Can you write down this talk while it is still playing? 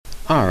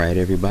Alright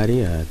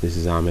everybody, this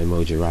is Ahmed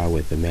Mojara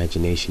with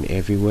Imagination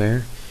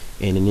Everywhere,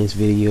 and in this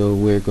video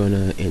we're going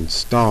to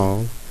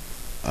install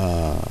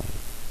Joomla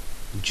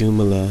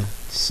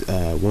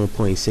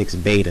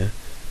 1.6 beta,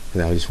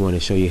 because I just want to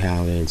show you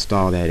how to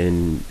install that.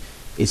 And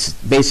it's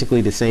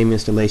basically the same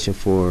installation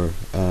for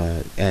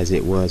as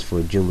it was for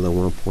Joomla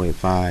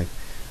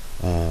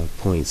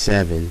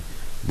 1.5.7,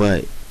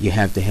 but you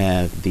have to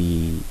have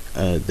the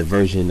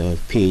version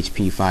of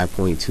PHP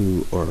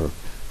 5.2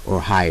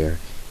 or higher.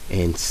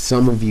 And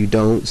some of you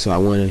don't, so I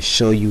want to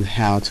show you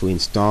how to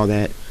install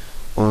that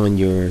on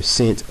your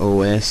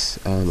CentOS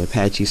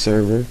Apache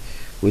server,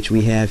 which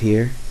we have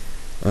here.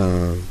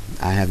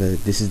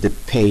 This is the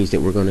page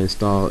that we're going to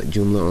install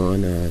Joomla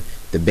on,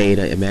 the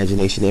beta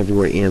Imagination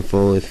Everywhere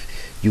info. If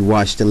you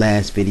watched the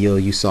last video,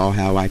 you saw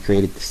how I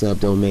created the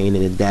subdomain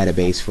and the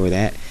database for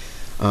that.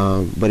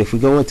 But if we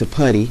go into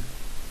PuTTY,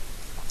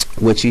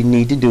 what you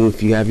need to do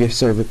if you have your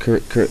server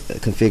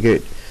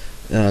configured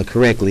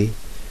correctly,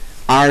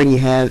 I already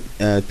have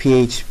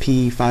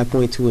PHP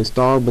 5.2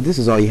 installed, but this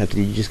is all you have to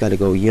do. You just got to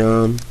go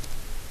yum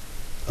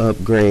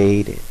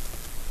upgrade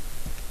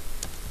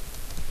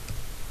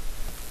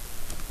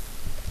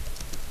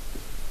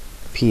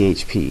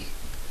PHP,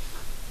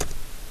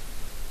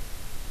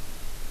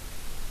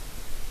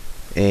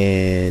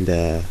 and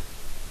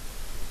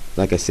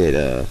like I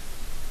said,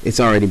 it's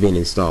already been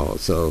installed,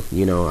 so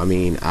I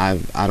mean I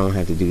don't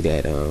have to do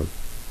that.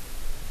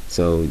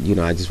 So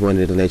I just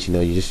wanted to let you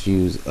know, you just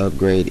use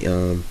upgrade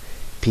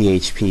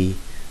PHP.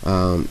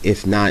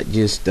 If not,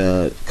 just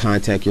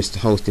contact your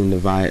hosting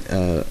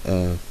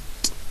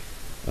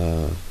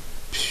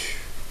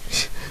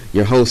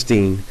your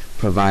hosting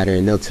provider,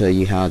 and they'll tell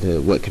you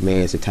what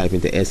commands to type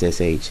into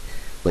SSH.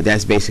 But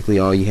that's basically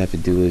all you have to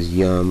do is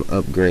yum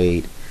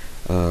upgrade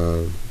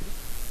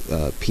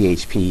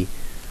PHP.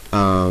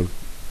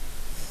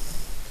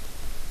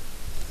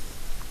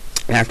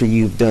 After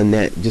you've done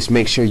that, just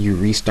make sure you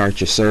restart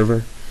your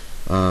server.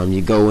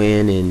 You go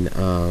in and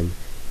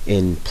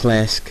in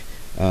Plesk,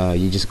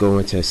 you just go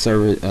into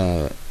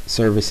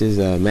services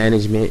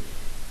management,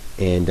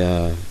 and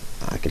I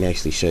can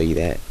actually show you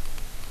that.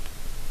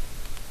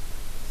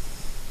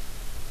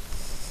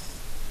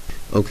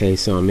 Okay,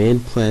 so I'm in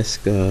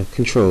Plesk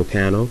control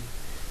panel.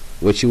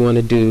 What you want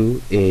to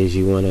do is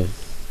let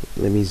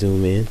me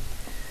zoom in.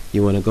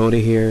 You want to go to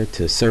here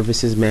to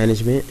services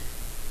management,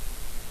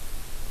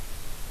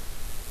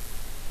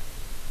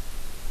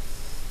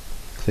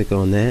 click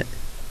on that,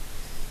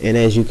 and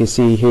as you can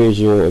see, here's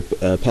your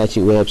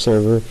Apache web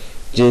server.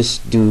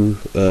 Just do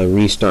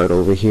restart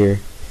over here.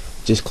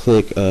 Just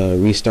click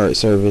restart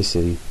service,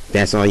 and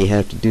that's all you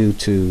have to do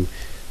to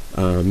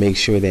make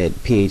sure that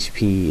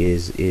PHP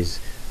is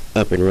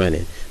up and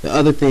running. The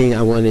other thing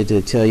I wanted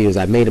to tell you is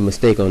I made a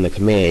mistake on the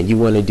command. You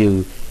want to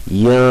do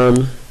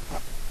yum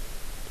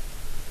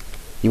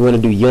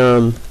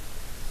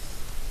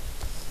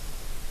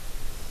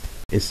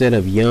instead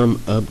of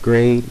yum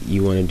upgrade,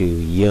 you want to do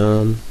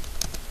yum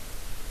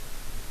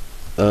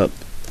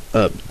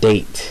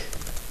update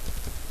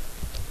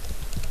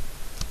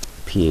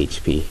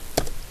PHP,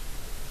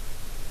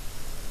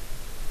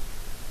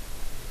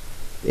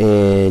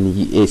 and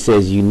it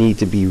says you need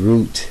to be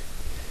root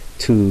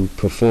to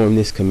perform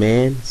this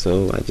command.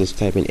 So I just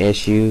type in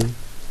su,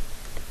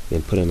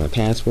 then put in my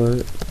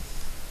password.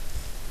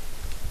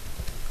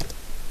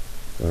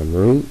 I'm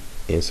root,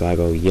 and so I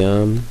go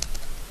yum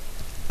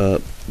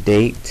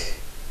update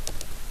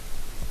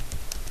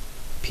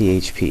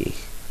PHP.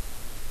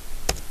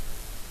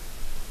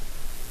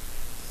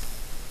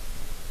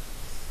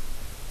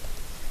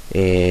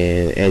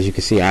 And as you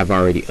can see, I've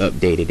already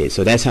updated it.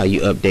 So that's how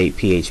you update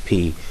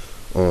PHP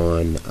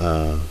on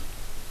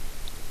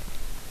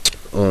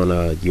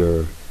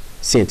your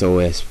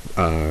CentOS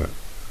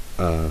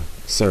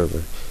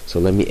server. So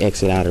let me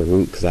exit out of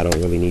root because I don't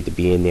really need to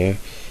be in there.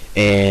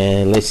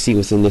 And let's see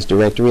what's in this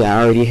directory.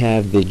 I already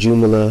have the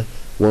Joomla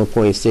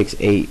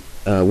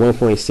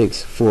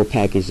 1.64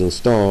 package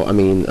installed.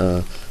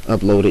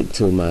 Uploaded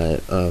to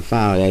my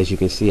file. As you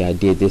can see, I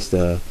did this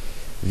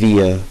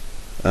via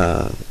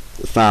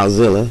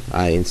FileZilla.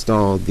 I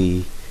installed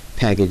the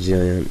package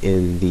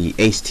in the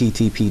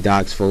HTTP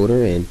docs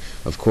folder, and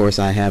of course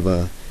I have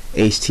a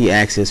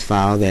htaccess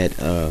file that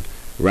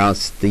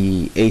routes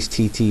the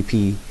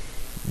HTTP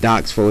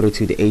docs folder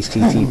to the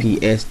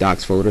HTTPS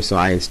docs folder. So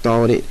I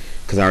installed it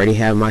because I already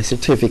have my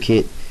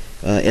certificate,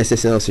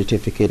 SSL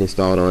certificate,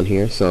 installed on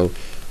here. So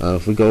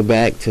if we go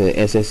back to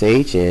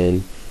SSH,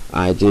 and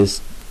I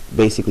just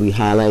basically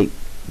highlight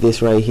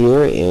this right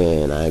here,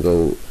 and I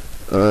go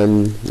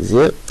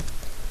unzip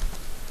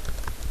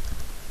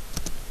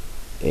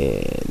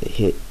and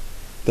hit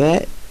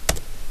that,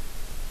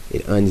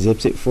 it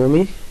unzips it for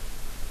me,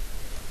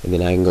 and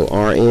then I can go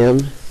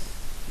rm-rf,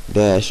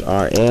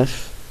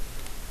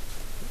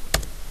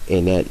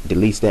 and that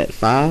deletes that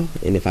file.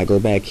 And if I go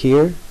back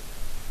here,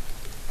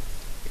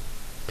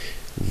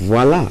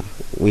 voila,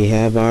 we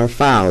have our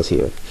files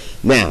here.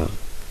 Now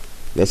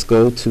let's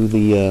go to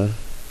the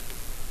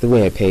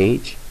web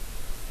page.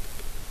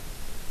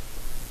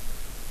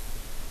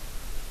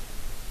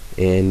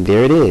 And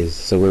there it is.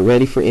 So we're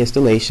ready for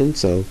installation.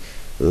 So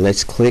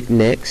let's click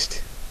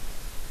next.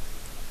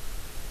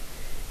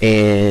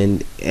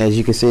 And as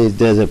you can see, it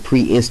does a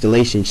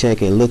pre-installation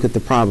check, and look at the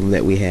problem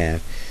that we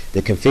have.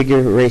 The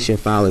configuration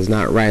file is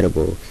not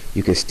writable.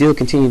 You can still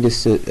continue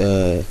this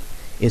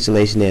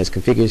installation as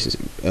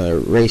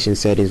configuration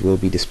settings will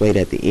be displayed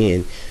at the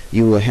end.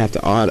 You will have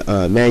to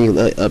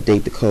manually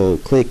update the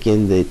code. Click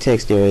in the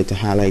text area to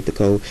highlight the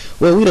code.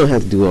 Well, we don't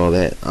have to do all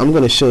that. I'm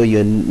going to show you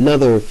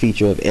another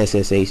feature of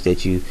SSH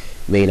that you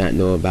may not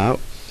know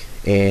about,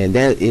 and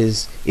that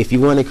is if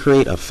you want to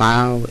create a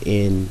file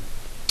in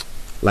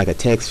like a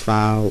text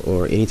file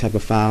or any type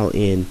of file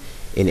in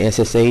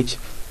SSH,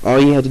 all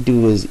you have to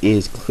do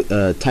is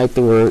type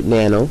the word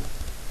nano,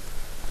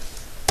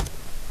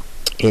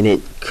 and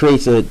it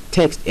creates a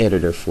text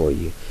editor for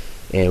you,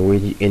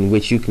 and in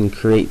which you can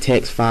create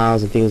text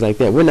files and things like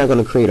that. We're not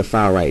going to create a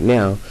file right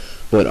now,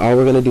 but all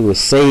we're going to do is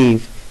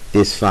save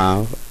this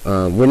file.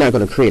 We're not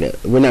going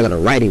to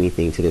write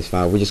anything to this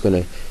file. We're just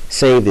going to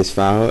save this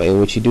file, and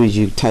what you do is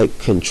you type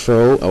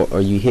Control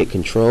or you hit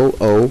Control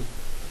O,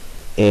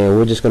 and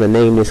we're just going to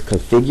name this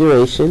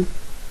configuration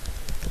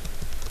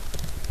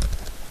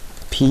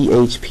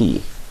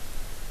PHP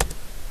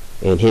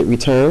and hit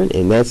return,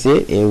 and that's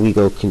it. And we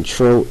go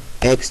Control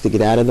X to get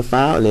out of the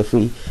file, and if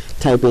we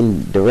type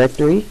in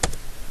directory,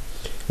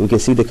 we can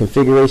see the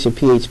configuration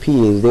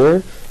PHP is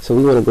there. So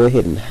we want to go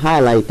ahead and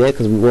highlight that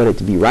because we want it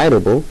to be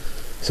writable.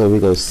 So we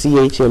go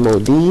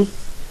chmod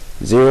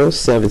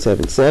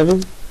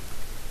 0777,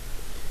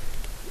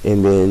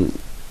 and then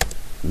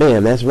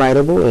bam, that's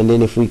writable. And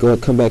then if we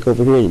come back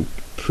over here and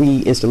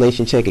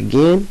pre-installation check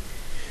again,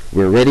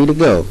 we're ready to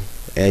go,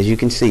 as you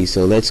can see.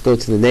 So let's go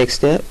to the next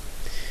step.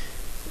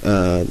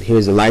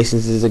 Here's the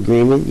licenses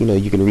agreement.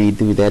 You can read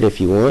through that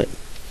if you want.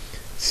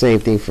 Same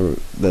thing for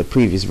the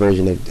previous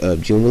version of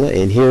Joomla.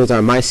 And here's our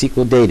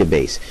MySQL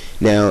database.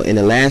 Now, in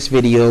the last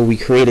video, we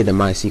created a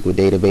MySQL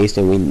database,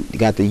 and we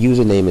got the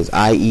username as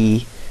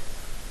IE_beta.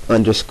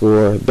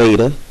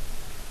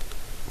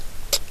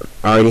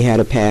 I already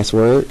had a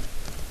password,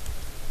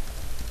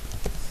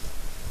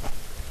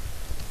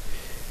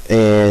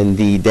 and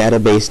the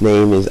database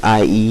name is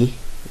IE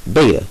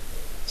beta.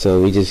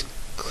 So we just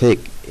click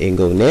and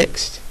go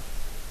next,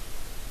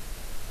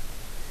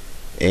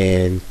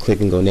 and click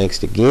and go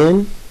next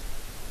again,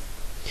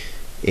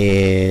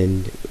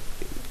 and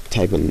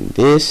type in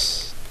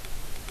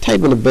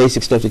the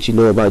basic stuff that you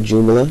know about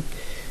Joomla,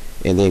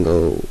 and then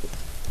go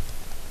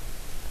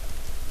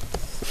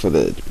for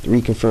the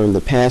reconfirm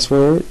the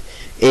password.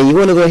 And you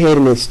want to go ahead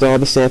and install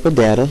the sample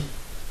data,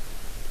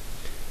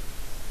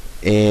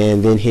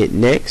 and then hit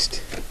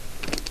next.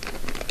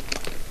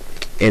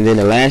 And then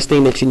the last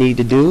thing that you need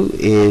to do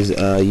is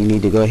you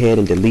need to go ahead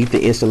and delete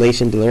the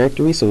installation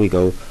directory. So we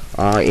go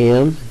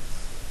rm-rf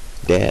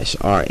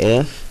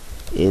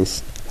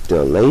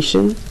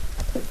installation,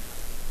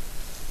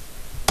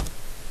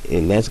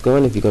 and that's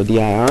gone. If you go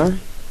dir,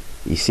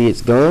 you see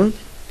it's gone.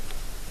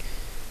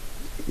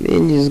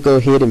 Then you just go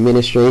hit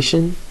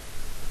administration,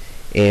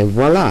 and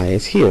voila,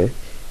 it's here.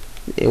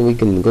 And we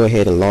can go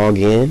ahead and log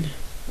in.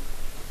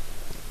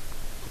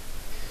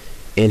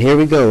 And here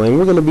we go, and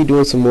we're going to be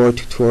doing some more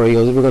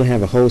tutorials. We're going to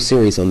have a whole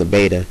series on the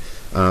beta.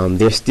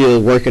 They're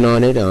still working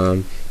on it,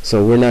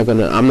 so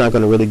I'm not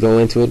going to really go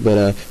into it,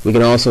 but we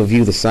can also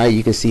view the site.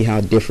 You can see how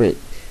different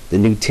the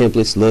new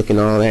templates look and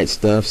all that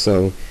stuff.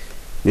 So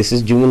this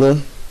is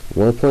Joomla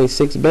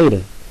 1.6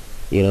 beta.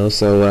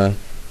 So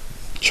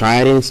try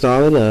it and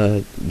install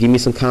it. Give me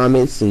some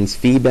comments and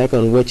feedback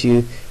on what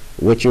your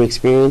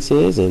experience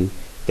is, and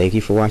thank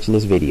you for watching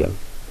this video.